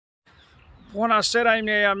Buonasera ai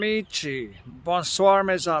miei amici, bonsoir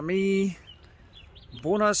mes amis,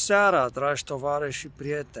 buonasera, dragi tovarăși și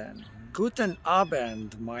prieteni, guten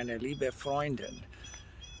Abend, meine liebe Freundin.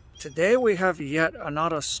 Today we have yet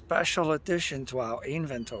another special addition to our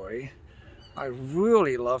inventory. I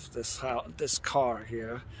really love this car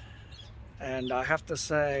here, and I have to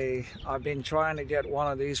say I've been trying to get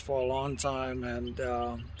one of these for a long time, and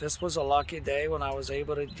this was a lucky day when I was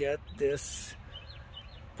able to get this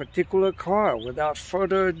particular car. Without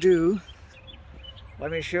further ado,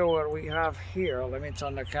 let me show what we have here. Let me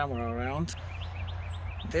turn the camera around.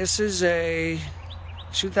 This is a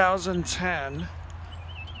 2010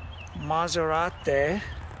 Maserati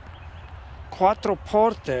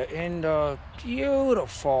Quattroporte in the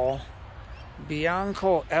beautiful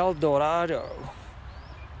Bianco Eldorado,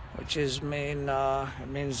 which is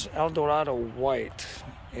means Eldorado white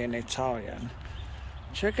in Italian.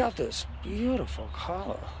 Check out this beautiful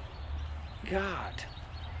color. God.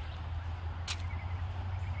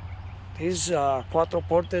 These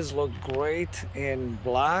Quattroportes look great in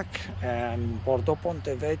black and Bordeaux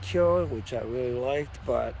Ponte Vecchio, which I really liked,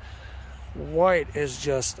 but white is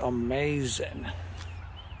just amazing.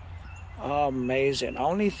 Amazing.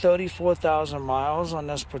 Only 34,000 miles on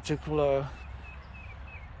this particular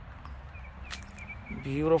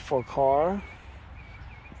beautiful car.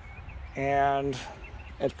 And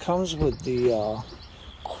it comes with the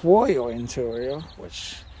Cuoio interior,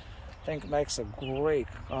 which I think makes a great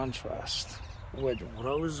contrast with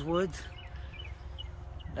rosewood,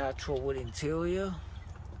 natural wood interior.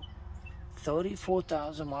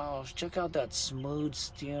 34,000 miles. Check out that smooth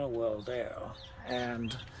steering wheel there,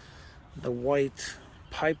 and the white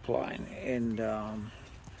pipeline in the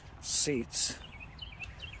seats.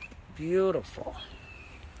 Beautiful.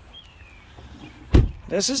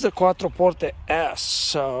 This is the Quattroporte S,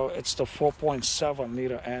 so it's the 4.7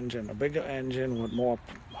 liter engine, a bigger engine with more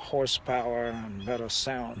horsepower and better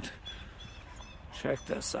sound. Check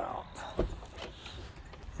this out. Let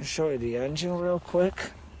me show you the engine real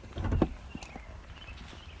quick.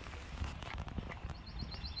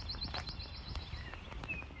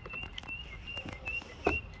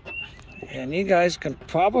 And you guys can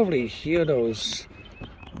probably hear those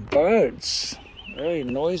birds. Very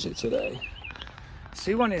noisy today.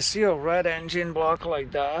 See, when you see a red engine block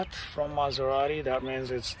like that from Maserati, that means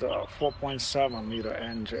it's the 4.7 liter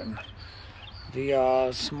engine.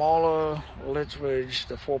 The smaller literage,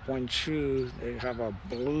 the 4.2, they have a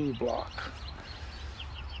blue block.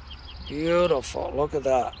 Beautiful, look at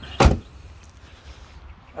that.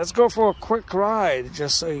 Let's go for a quick ride,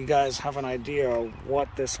 just so you guys have an idea of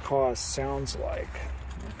what this car sounds like,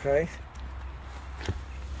 okay?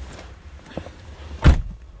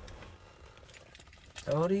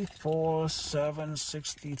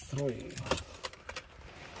 $34,763.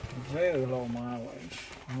 Very low mileage.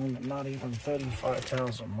 Not even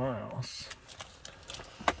 35,000 miles.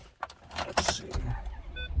 Let's see.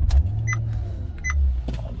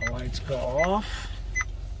 All the lights go off.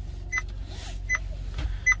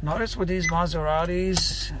 Notice with these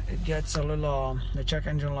Maseratis, it gets a little, the check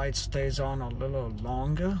engine light stays on a little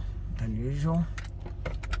longer than usual.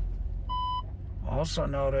 Also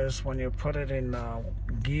notice when you put it in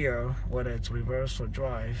gear, whether it's reverse or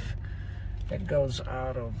drive, it goes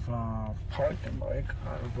out of parking brake,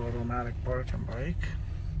 out of automatic parking brake.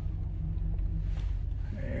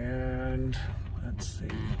 And let's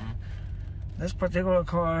see, this particular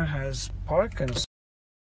car has parking.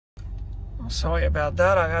 Sorry about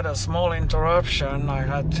that, I had a small interruption. I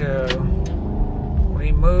had to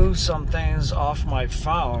remove some things off my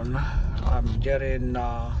phone. I'm getting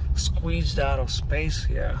squeezed out of space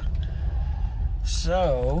here.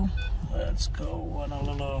 So let's go on a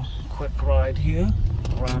little quick ride here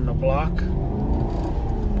around the block.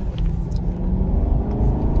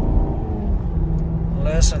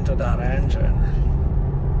 Listen to that engine.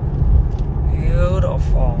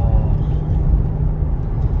 Beautiful.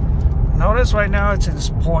 Notice right now it's in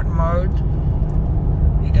sport mode.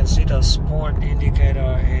 You can see the sport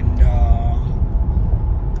indicator in the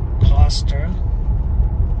cluster.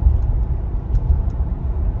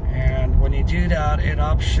 And when you do that, it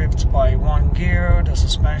upshifts by one gear. The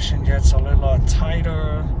suspension gets a little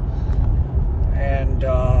tighter. And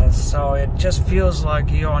so it just feels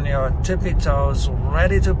like you're on your tippy toes,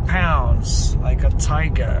 ready to pounce like a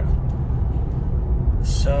tiger.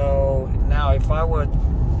 So now if I were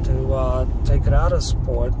to take it out of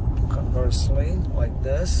sport, conversely, like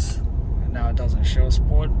this, and now it doesn't show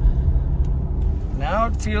sport. Now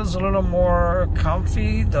it feels a little more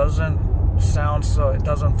comfy, doesn't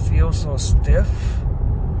feel so stiff.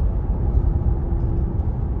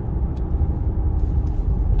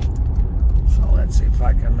 Let's see if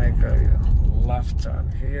I can make a left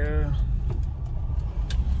turn here.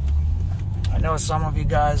 I know some of you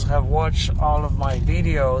guys have watched all of my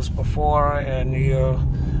videos before, and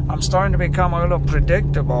I'm starting to become a little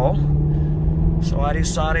predictable. So I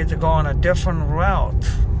decided to go on a different route,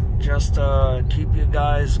 just to keep you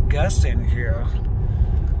guys guessing here.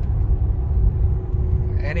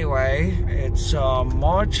 Anyway, it's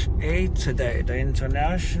March 8th today, the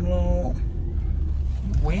International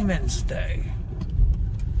Women's Day.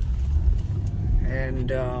 And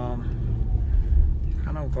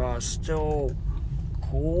kind of still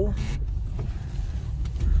cool.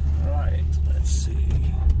 Alright, let's see.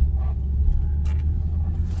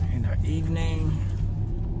 In the evening.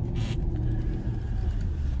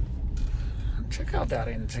 Check out that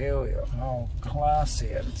interior, how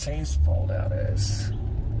classy and tasteful that is.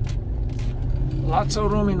 Lots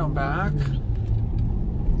of room in the back.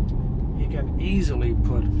 You can easily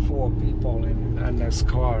put 4 people in this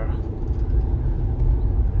car.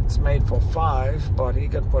 It's made for 5, but you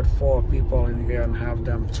can put 4 people in here and have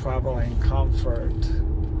them travel in comfort.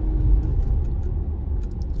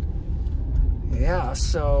 Yeah,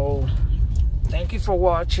 so thank you for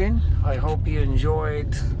watching. I hope you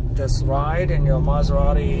enjoyed this ride in your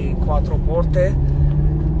Maserati Quattroporte.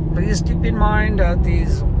 Please keep in mind that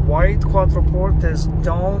these white Quattroportes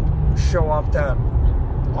don't show up that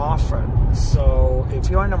often. So if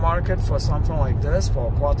you're in the market for something like this, for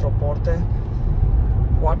a Quattroporte,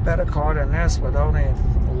 what better car than this with only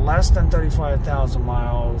less than 35,000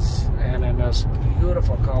 miles and in this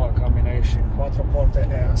beautiful color combination, Quattroporte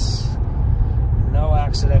S. No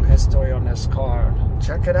accident history on this car.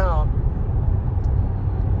 Check it out.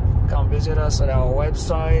 Come visit us at our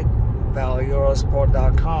website,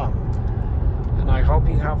 valeurosport.com. And I hope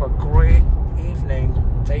you have a great evening.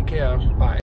 Take care. Bye.